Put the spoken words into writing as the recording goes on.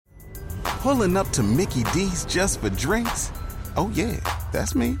Pulling up to Mickey D's just for drinks? Oh yeah,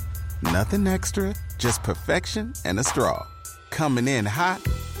 that's me. Nothing extra, just perfection and a straw. Coming in hot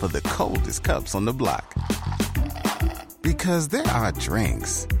for the coldest cups on the block. Because there are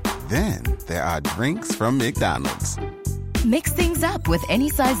drinks. Then there are drinks from McDonald's. Mix things up with any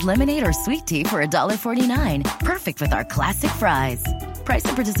size lemonade or sweet tea for $1.49. Perfect with our classic fries. Price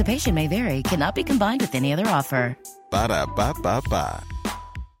and participation may vary. Cannot be combined with any other offer. Ba-da-ba-ba-ba.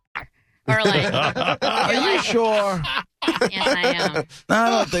 Or like, Are you sure? yes, I am. I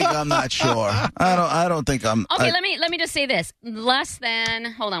don't think I'm not sure. I don't think I'm. Okay, let me just say this.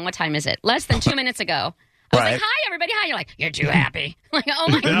 Hold on, what time is it? Less than 2 minutes ago. I was like, hi, everybody, hi. You're like, you're too happy. Like, oh,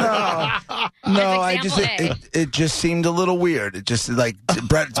 my God. No, it just seemed a little weird. It just, like,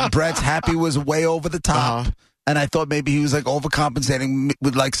 Brett's happy was way over the top. And I thought maybe he was, like, overcompensating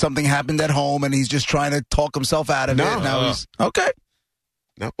with, like, something happened at home, and he's just trying to talk himself out of it. Now he's, okay.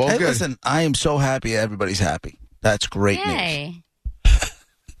 No, all hey, good. Listen, I am so happy everybody's happy. That's great news.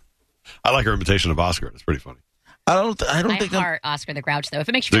 I like her imitation of Oscar. It's pretty funny. I don't think I heart Oscar the Grouch, though. If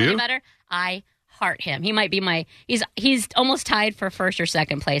it makes you feel any better, I heart him. He might be he's almost tied for first or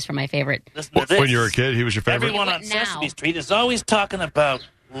second place for my favorite. When you were a kid, he was your favorite? Everyone on Sesame Street is always talking about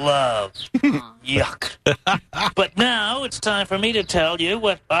love. Yuck. But now it's time for me to tell you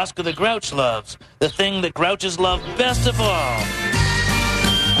what Oscar the Grouch loves. The thing that Grouches love best of all.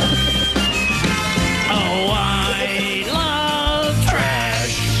 Oh, I love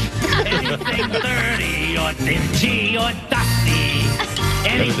trash. Anything dirty or dingy or dusty.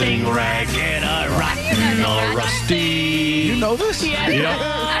 Anything ragged or rotten or rusty. You know this? Yeah. How do you know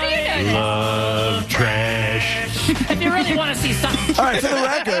this? Love trash. If you really want to see something. All right, for the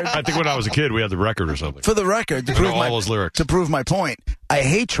record. I think when I was a kid, we had the record or something. For the record, to prove my point, I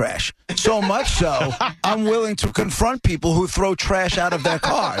hate trash. So much so, I'm willing to confront people who throw trash out of their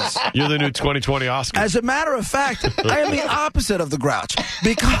cars. You're the new 2020 Oscar. As a matter of fact, I am the opposite of the Grouch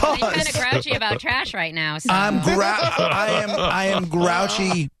because You're kind of grouchy about trash right now. So. I am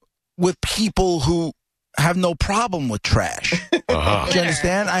grouchy with people who have no problem with trash. Uh-huh. Do you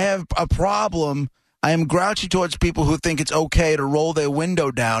understand? I have a problem. I am grouchy towards people who think it's okay to roll their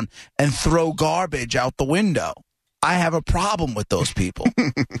window down and throw garbage out the window. I have a problem with those people.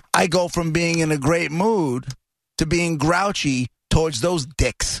 I go from being in a great mood to being grouchy towards those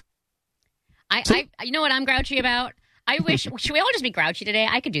dicks. You know what I'm grouchy about? Should we all just be grouchy today?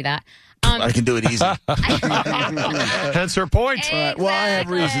 I could do that. I can do it easy. That's her point. Exactly. Right, well, I have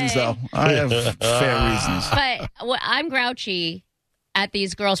reasons, though. I have fair reasons. But I'm grouchy at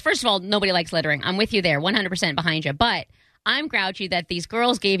these girls. First of all, nobody likes littering. I'm with you there, 100% behind you. But I'm grouchy that these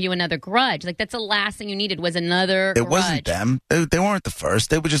girls gave you another grudge. Like, that's the last thing you needed was another grudge. It wasn't them. They weren't the first.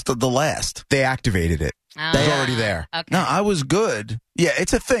 They were just the last. They activated it. It was already there. Okay. No, I was good. Yeah,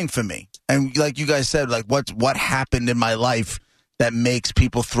 it's a thing for me. And like you guys said, like what happened in my life that makes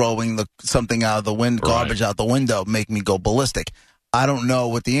people throwing something out of the window, garbage out the window, make me go ballistic. I don't know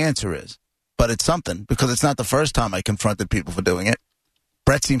what the answer is, but it's something because it's not the first time I confronted people for doing it.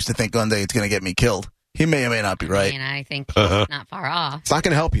 Brett seems to think one day it's going to get me killed. He may or may not be right. And I think he's not far off. It's not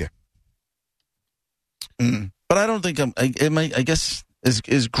going to help you. But I don't think I guess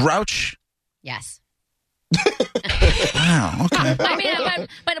is Grouch. Yes. Wow. Okay. I mean,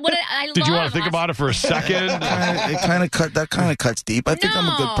 but what I love. Did you want to think about it for a second? That kind of cuts deep. I think I'm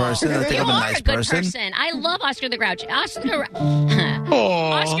a good person. I think I'm a nice person. I love Oscar the Grouch. Oscar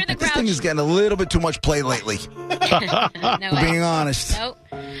the This Grouch. thing is getting a little bit too much play lately. No way. Being honest. Nope.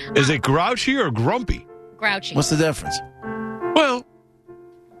 Is it grouchy or grumpy? Grouchy. What's the difference? Well,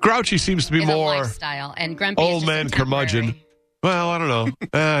 grouchy seems to be It's more a lifestyle, and grumpy old is just man temporary. curmudgeon. Well, I don't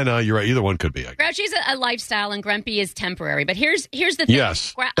know. No, you're right. Either one could be. Grouchy's a lifestyle, and grumpy is temporary. But here's the thing.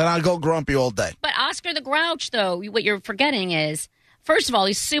 Yes. Then I'll go grumpy all day. But Oscar the Grouch, though, what you're forgetting is, first of all,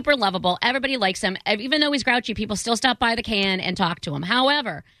 he's super lovable. Everybody likes him. Even though he's grouchy, people still stop by the can and talk to him.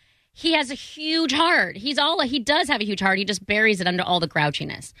 However, he has a huge heart. He does have a huge heart. He just buries it under all the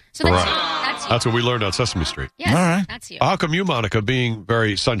grouchiness. So that's you. That's what we learned on Sesame Street. Yes, all right. That's you. How come you, Monica, being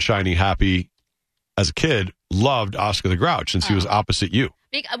very sunshiny, happy as a kid, loved Oscar the Grouch since he was opposite you?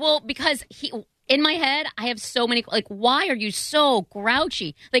 Because in my head, I have so many. Like, why are you so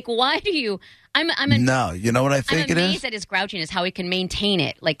grouchy? Like, why do you? No, you know what I think I'm it amazed is? at his grouchiness, how he can maintain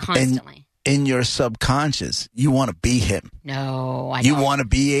it like constantly. In your subconscious, you want to be him. No, I You don't. want to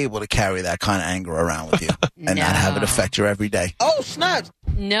be able to carry that kind of anger around with you and not have it affect your everyday. Oh, snap.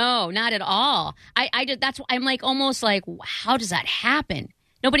 No, not at all. I did. That's why I'm like almost like, how does that happen?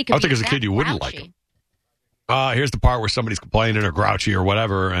 Nobody could. I think be as a kid that you wouldn't grouchy. like him. Here's the part where somebody's complaining or grouchy or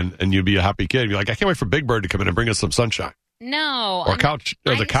whatever, and you'd be a happy kid. You'd be like, I can't wait for Big Bird to come in and bring us some sunshine. No. Or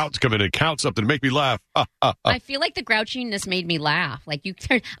the couch come in and count something to make me laugh. I feel like the grouchiness made me laugh. Like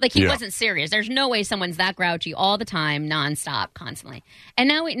he wasn't serious. There's no way someone's that grouchy all the time, nonstop, constantly. And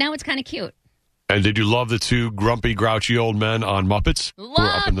now it's kind of cute. And did you love the two grumpy, grouchy old men on Muppets?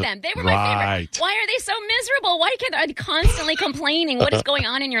 Love them. They were my favorite. Why are they so miserable? Why are they constantly complaining? What is going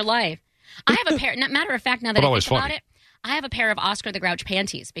on in your life? I have a pair. Matter of fact, now that I think about it, I have a pair of Oscar the Grouch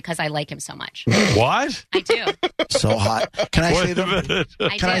panties because I like him so much. What? I do. So hot. Can I see them?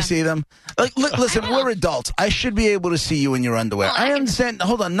 I see them? Like, listen, we're adults. I should be able to see you in your underwear. Well, I understand.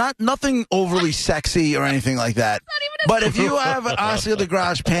 Hold on. Nothing overly sexy or anything like that. But if you have Oscar the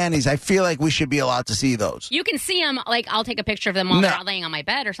Grouch panties, I feel like we should be allowed to see those. You can see them. Like, I'll take a picture of them while they're laying on my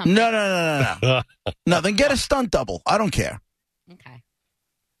bed or something. No. No, then get a stunt double. I don't care. Okay.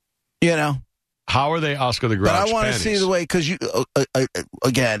 You know? How are they Oscar the Grouch But I want to panties? see the way, because you,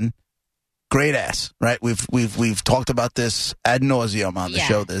 again, great ass, right? We've talked about this ad nauseum on the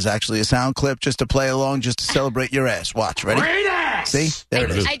show. There's actually a sound clip just to play along, just to celebrate your ass. Watch, ready? Great ass! See? There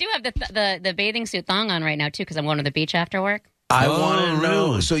it is. I do have the bathing suit thong on right now, too, because I'm going to the beach after work. I want to know.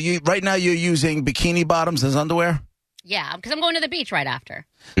 Really? So right now you're using bikini bottoms as underwear? Yeah, because I'm going to the beach right after.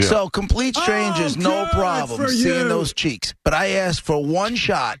 Yeah. So complete strangers, no problem seeing those cheeks. But I asked for one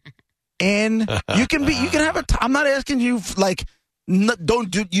shot. And you can have a. I'm not asking you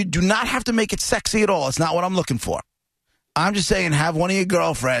you do not have to make it sexy at all. It's not what I'm looking for. I'm just saying, have one of your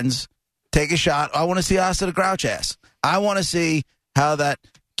girlfriends take a shot. I want to see Oscar the Grouch ass. I want to see how that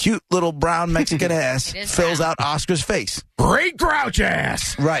cute little brown Mexican ass fills out Oscar's face. Great Grouch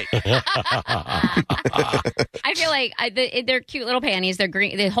ass. Right. I feel like they're cute little panties. They're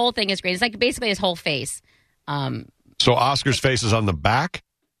green. The whole thing is green. It's like basically his whole face. So Oscar's face is on the back?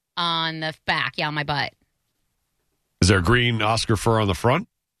 On the back, on my butt. Is there green Oscar fur on the front?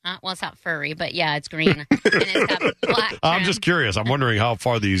 Well, it's not furry, but yeah, it's green. And it's got black trim. I'm just curious. I'm wondering how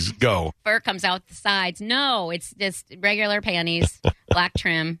far these go. Fur comes out the sides. No, it's just regular panties, black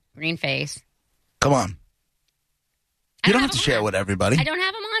trim, green face. Come on. You don't have to share with everybody. I don't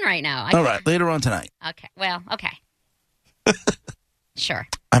have them on right now. All right, later on tonight. Okay, well, okay. Sure.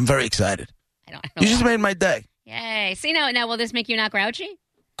 I'm very excited. I don't know. You just made my day. Yay. See, now will this make you not grouchy?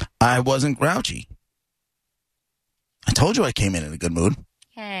 I wasn't grouchy. I told you I came in a good mood.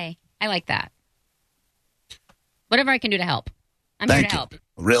 Hey, I like that. Whatever I can do to help. I'm Thank here to you. help.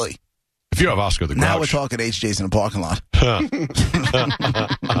 Really? If you have Oscar the Grouch. Now we're talking HJ's in the parking lot.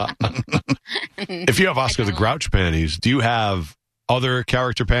 If you have Oscar the Grouch panties, do you have other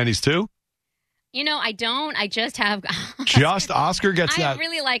character panties too? I don't. I just have. Just Oscar gets that. I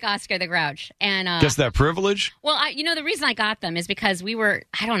really like Oscar the Grouch, and gets that privilege. Well, the reason I got them is because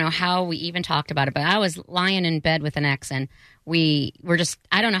I don't know how we even talked about it, but I was lying in bed with an ex, and we were just,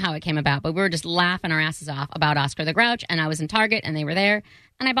 I don't know how it came about, but we were just laughing our asses off about Oscar the Grouch, and I was in Target, and they were there,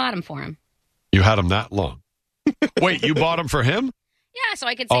 and I bought them for him. You had them that long? Wait, you bought them for him? Yeah, so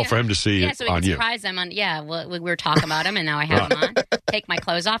I could see for him to see so we on could you. surprise them. We were talking about them, and now I have them on. Take my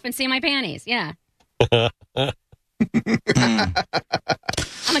clothes off and see my panties. Yeah. I'm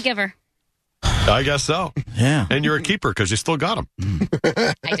a giver. I guess so. Yeah. And you're a keeper because you still got them.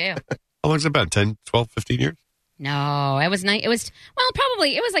 I do. How long's it been? 10, 12, 15 years? No, it was nice. It was,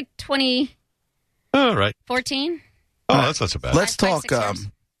 probably, it was like 2014. All right. Oh, that's not so bad. Let's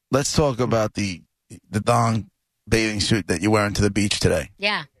talk about the thong bathing suit that you're wearing to the beach today.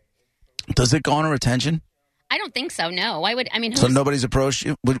 Yeah. Does it garner attention? I don't think so, no. Why would, so nobody's approached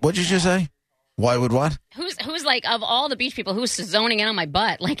you? What'd you just say? Why would what? Who's like, of all the beach people, who's zoning in on my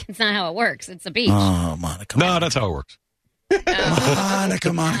butt? Like, it's not how it works. It's a beach. Oh, Monica. No, that's how it works.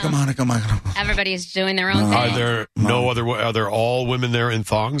 Monica. Everybody's doing their own thing. Are there all women there in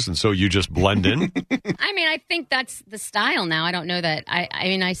thongs, and so you just blend in? I think that's the style now. I don't know that.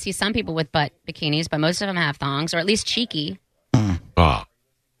 I see some people with butt bikinis, but most of them have thongs, or at least cheeky. Ah.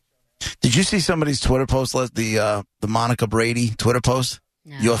 Did you see somebody's Twitter post, the Monica Brady Twitter post?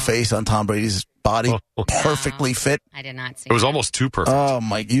 No. Your face on Tom Brady's body, perfectly fit. I did not see it. It was that. almost too perfect. Oh,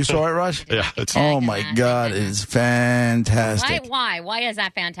 my. You saw it, Rush? Yeah. Oh, my God. It is fantastic. Why is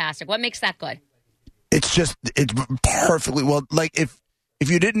that fantastic? What makes that good? It's perfectly, well, like if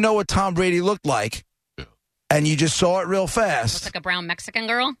you didn't know what Tom Brady looked like, and you just saw it real fast. Looks like a brown Mexican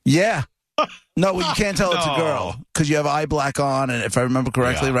girl? Yeah. No, you can't tell it's a girl because you have eye black on, and if I remember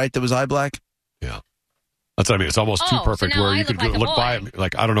correctly, right, there was eye black? Yeah. That's what I mean. It's almost too perfect so where you could look by it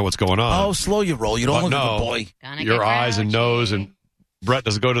like, I don't know what's going on. Oh, slow your roll. You don't look like a boy. Your eyes and nose and Brett,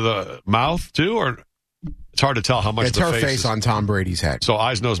 does it go to the mouth too, or it's hard to tell how much it's the her face face is. On Tom Brady's head. So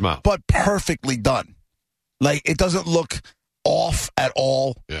eyes, nose, mouth. But perfectly done. Like, it doesn't look off at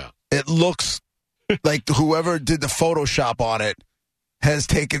all. Yeah. It looks like whoever did the Photoshop on it has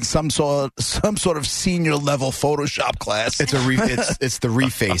taken some sort of senior level Photoshop class. It's it's the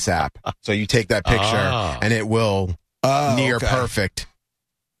Reface app. So you take that picture and it will near perfect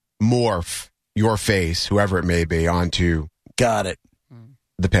morph your face, whoever it may be, onto Got it.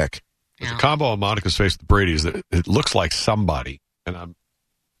 the pic. The combo of Monica's face with Brady's, that it looks like somebody. And I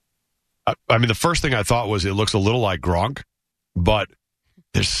mean, the first thing I thought was it looks a little like Gronk, but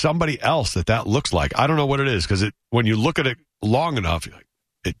there's somebody else that looks like. I don't know what it is, because when you look at it long enough,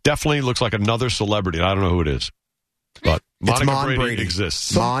 it definitely looks like another celebrity. I don't know who it is. But Monica Brady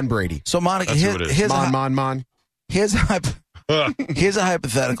exists. Mon Brady. So, Monica, That's who it is. Here's a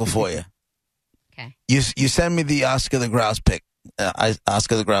hypothetical for you. Okay. You send me the Oscar the Grouch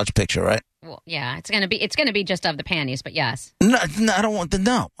Oscar the Grouch picture, right? Well, yeah, it's gonna be just of the panties, but yes. No, I don't want I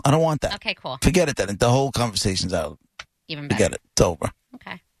don't want that. Okay, cool. Forget it then. The whole conversation's out. Even better. Forget it. It's over.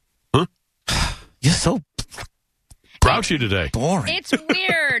 Okay. Huh? You're so grouchy today. boring. It's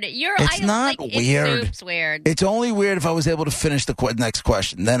weird. It's not weird. It's weird. It's only weird if I was able to finish the next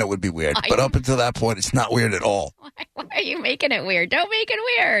question. Then it would be weird. But up until that point, it's not weird at all. Why are you making it weird? Don't make it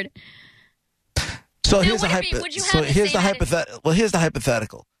weird. So Now, here's the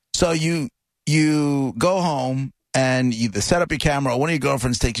hypothetical. So you go home and you set up your camera, or one of your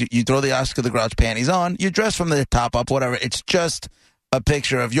girlfriends takes you throw the Oscar the Grouch panties on. You dress from the top up, whatever. It's just a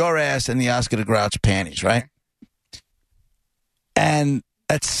picture of your ass and the Oscar the Grouch panties, right? And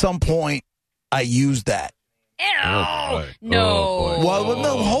at some point, I use that. Ew. Oh, no. Oh, boy. Well,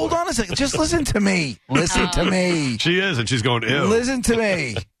 no, hold on a second. Just listen to me. Listen to me. She is, and she's going, ew. Listen to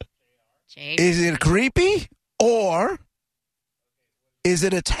me. Is it creepy, or is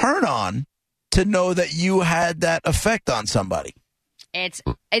it a turn on to know that you had that effect on somebody?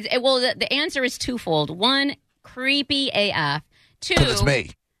 Well, the answer is twofold. One, creepy AF. Two, Because it's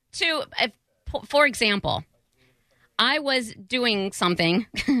me. Two, for example, I was doing something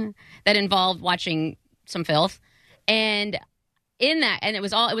that involved watching some filth, and in that, and it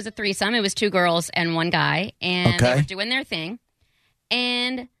was a threesome. It was 2 girls and 1 guy, and they were doing their thing,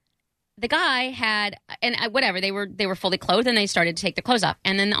 and the guy had, and whatever, they were fully clothed, and they started to take their clothes off.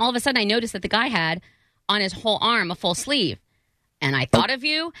 And then all of a sudden, I noticed that the guy had on his whole arm a full sleeve. And I thought of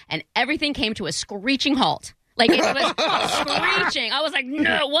you, and everything came to a screeching halt. Like, it was screeching. I was like,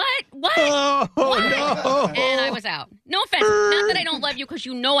 no, what? What? What? No. And I was out. No offense. Not that I don't love you, because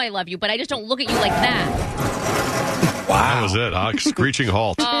you know I love you, but I just don't look at you like that. Wow. That was it, huh? Screeching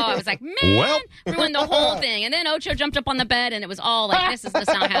halt. Oh, I was like, man, ruined the whole thing. And then Ocho jumped up on the bed, and it was all like, this is just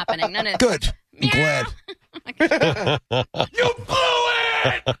not happening. None of Good. I'm glad. You blew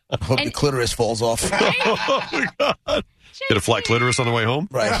it! Hope the clitoris falls off. Oh, my God. Get a flat clitoris on the way home?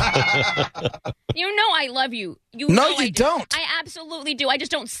 Right. You know I love you. You No, know you I do. don't. I absolutely do. I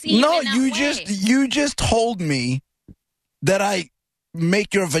just don't see you in that way. You just told me that I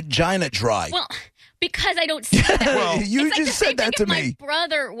make your vagina dry. Well, because I don't see that. Well, you it's just said that to me. My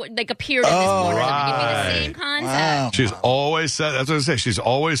brother appeared in this corner. right. It would be the same concept. Wow. She's always said, that's what I say, she's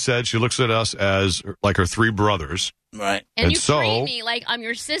always said she looks at us as like her 3 brothers. Right. And you so- treat me like I'm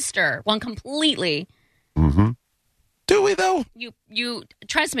your sister. One completely. Mm-hmm. Do we, though? You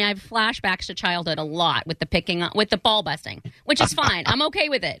trust me, I have flashbacks to childhood a lot with the picking up, with the ball busting, which is fine. I'm okay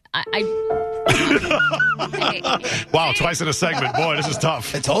with it. Wow, twice in a segment. Boy, this is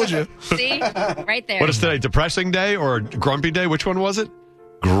tough. I told you. See? Right there. What is today? Depressing day or grumpy day? Which one was it?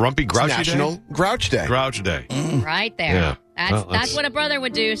 Grumpy, grouchy National day? Grouch Day. Grouch day. Right there. Yeah. That's what a brother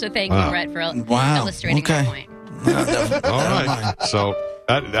would do, so thank Wow. you, Brett, for Wow. illustrating Okay. my point. All right. So,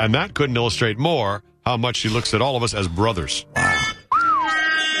 that couldn't illustrate more how much she looks at all of us as brothers. I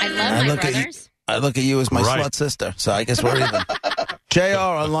love my brothers. I look at you as my Right. slut sister, so I guess we're even. JR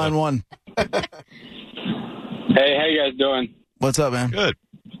on line 1. Hey, how you guys doing? What's up, man? Good.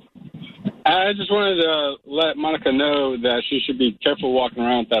 I just wanted to let Monica know that she should be careful walking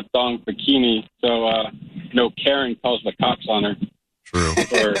around with that thong bikini, so Karen calls the cops on her. True.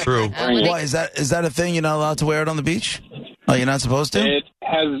 For True. wearing it. Why is that a thing? You're not allowed to wear it on the beach? Oh, you're not supposed to? It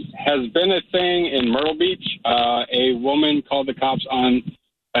has been a thing in Myrtle Beach. A woman called the cops on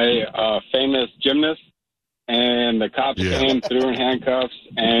a famous gymnast, and the cops came, threw her in handcuffs,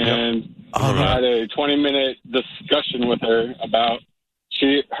 and had a 20-minute discussion with her about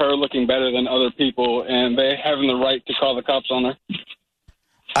her looking better than other people, and they having the right to call the cops on her.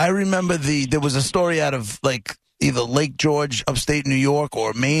 I remember there was a story out of like either Lake George, upstate New York,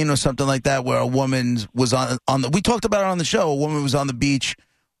 or Maine, or something like that, where a woman was on the. We talked about it on the show. A woman was on the beach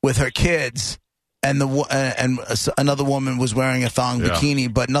with her kids, and another woman was wearing a thong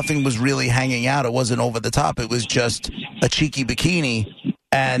bikini, but nothing was really hanging out. It wasn't over the top. It was just a cheeky bikini,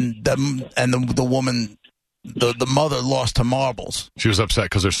 and the woman, the mother lost her marbles. She was upset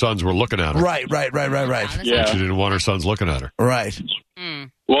because her sons were looking at her. Right. Yeah. She didn't want her sons looking at her. Right.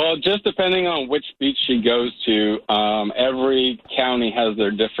 Well, just depending on which beach she goes to, every county has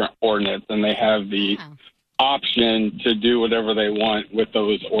their different ordinance, and they have the option to do whatever they want with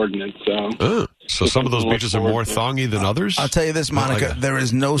those ordinances. So some of those beaches are more thongy than others? I'll tell you this, Monica, there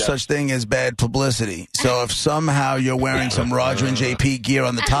is no such thing as bad publicity. So if somehow you're wearing some Roger and JP gear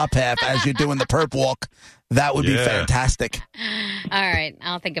on the top half as you're doing the perp walk, that would be fantastic. All right,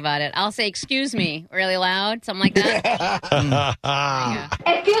 I'll think about it. I'll say, excuse me, really loud, something like that.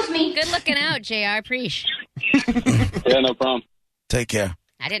 Excuse me. Good looking out, JR. Preach. Yeah, no problem. Take care.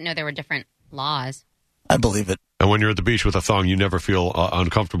 I didn't know there were different laws. I believe it. And when you're at the beach with a thong, you never feel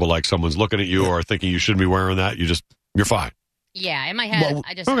uncomfortable like someone's looking at you or thinking you shouldn't be wearing that. You're fine. Yeah, in my head,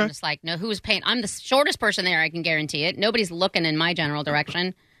 I'm just like, no, who's paying? I'm the shortest person there, I can guarantee it. Nobody's looking in my general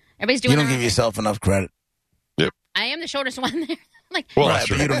direction. Everybody's doing You don't give yourself enough credit. Yep. I am the shortest one there. Like, Right,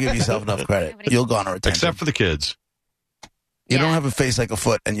 but you don't give yourself enough credit. You'll garner attention. Except for the kids. You don't have a face like a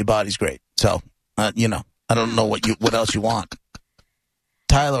foot, and your body's great. So, I don't know what else you want.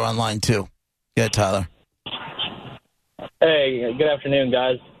 Tyler on line 2. Yeah, Tyler. Hey, good afternoon,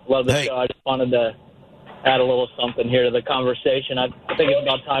 guys. Love the show. I just wanted to add a little something here to the conversation. I think it's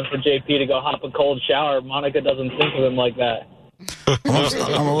about time for JP to go hop a cold shower. Monica doesn't think of him like that.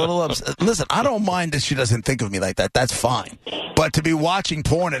 I'm a little upset. Listen, I don't mind that she doesn't think of me like that. That's fine. But to be watching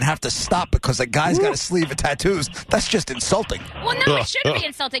porn and have to stop because a guy's got a sleeve of tattoos, that's just insulting. Well, no, it shouldn't be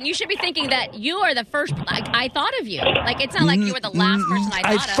insulting. You should be thinking that you are the first. Like, I thought of you. Like, it's not like you were the last person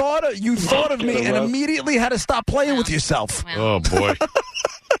I thought of. You thought of me and immediately had to stop playing with yourself. Oh, boy.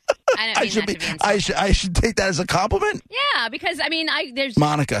 I don't mean that to be insulting. I should take that as a compliment? Yeah, because, there's...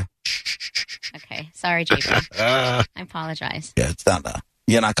 Monica. Okay, sorry, JP. I apologize. Yeah, it's not.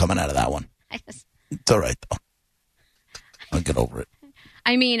 You're not coming out of that one. It's all right, though. I'll get over it.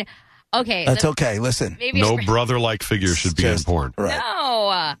 Okay. That's okay. Listen. No brother-like figure should be in porn. Right.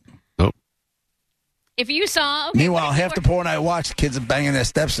 No. Nope. If you saw... Okay, meanwhile, half the porn I watch, kids are banging their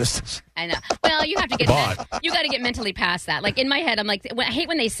stepsisters. I know. Well, you have to get... you got to get mentally past that. Like, in my head, I'm like... I hate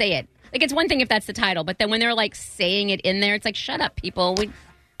when they say it. Like, it's one thing if that's the title, but then when they're, like, saying it in there, it's like, shut up, people.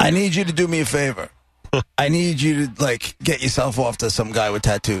 I need you to do me a favor. I need you to, get yourself off to some guy with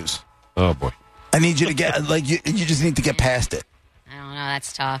tattoos. Oh, boy. I need you to get, you just need to get past it. I don't know.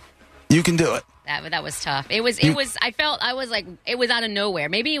 That's tough. You can do it. That was tough. It was, I was like, it was out of nowhere.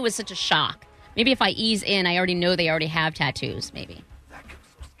 Maybe it was such a shock. Maybe if I ease in, I already know they already have tattoos, maybe.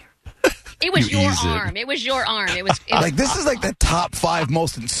 It was your arm. It was your arm. It was this is like the top 5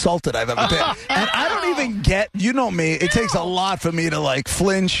 most insulted I've ever been. And I don't even get, you know me, it takes a lot for me to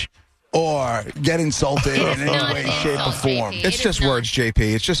flinch or get insulted in any way, shape, or form. It's just words, JP.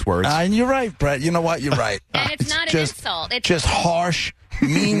 It's just words. And you're right, Brett. You know what? You're right. And it's not an insult. It's just harsh,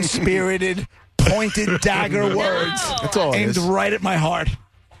 mean-spirited, pointed dagger words. That's all aimed right at my heart.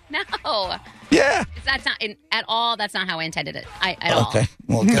 No. Yeah. That's not at all. That's not how I intended it. At all. Okay.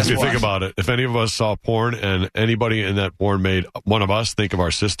 Well, guess If you what? think about it, if any of us saw porn and anybody in that porn made one of us think of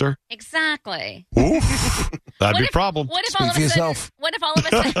our sister, Exactly. oof, that'd be a problem. What if Speak all of for a sudden? yourself. What if all of a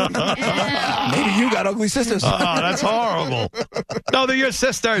sudden? Maybe you got ugly sisters. Oh, that's horrible. No, they're your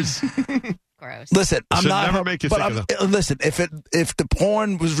sisters. Gross. Listen, I'm Should not. never make you think of them. Listen, if the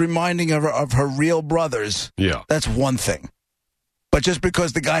porn was reminding her of her real brothers, Yeah. that's one thing. But just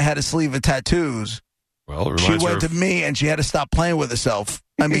because the guy had a sleeve of tattoos, Well, it she reminds went her to me and she had to stop playing with herself.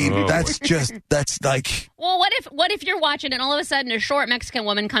 I mean, Oh, that's like... Well, what if you're watching and all of a sudden a short Mexican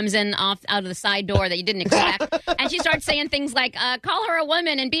woman comes in out of the side door that you didn't expect, and she starts saying things like, "Call her a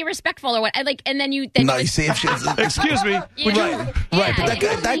woman and be respectful," or what? And then you see if she... Excuse me. Yeah. Right, but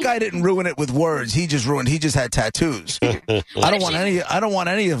that guy didn't ruin it with words. He just had tattoos. I don't want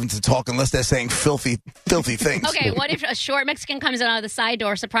any of them to talk unless they're saying filthy things. Okay, what if a short Mexican comes in out of the side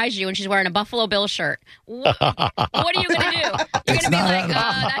door, surprises you, and she's wearing a Buffalo Bill shirt? What are you going to do? You're going to be like,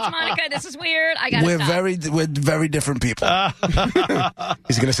 "That's Monica. This is weird. I got to stop." We're very different people.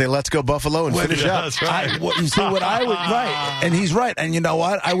 He's going to say, "Let's go Buffalo," and finish up. That's right. You see what I would right, and he's right. And you know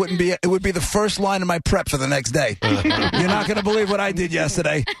what? It would be the first line of my prep for the next day. You're not going to believe what I did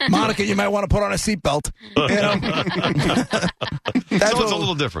yesterday, Monica. You might want to put on a seatbelt. That's So it's a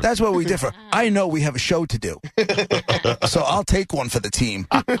little different. That's where we differ. I know we have a show to do, so I'll take one for the team.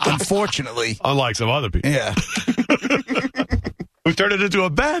 Unfortunately, Unlike some other people. yeah, Who turned it into a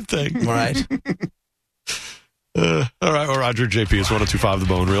bad thing. right. All right, well, Roger JP is 102.5 The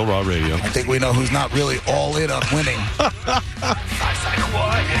Bone, Real Raw Radio. I think we know who's not really all in on winning. I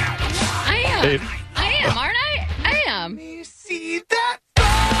am, aren't I? I am. See that?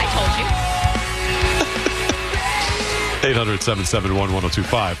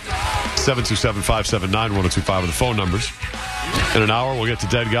 1-800-771-1025. 727-579-1025 are the phone numbers. In an hour, we'll get to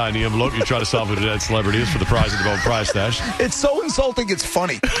Dead Guy in the Envelope. You try to solve who the dead celebrity is for the prize of the Bone Prize Stash. It's so insulting, it's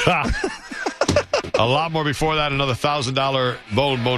funny. A lot more before that. Another $1,000 bone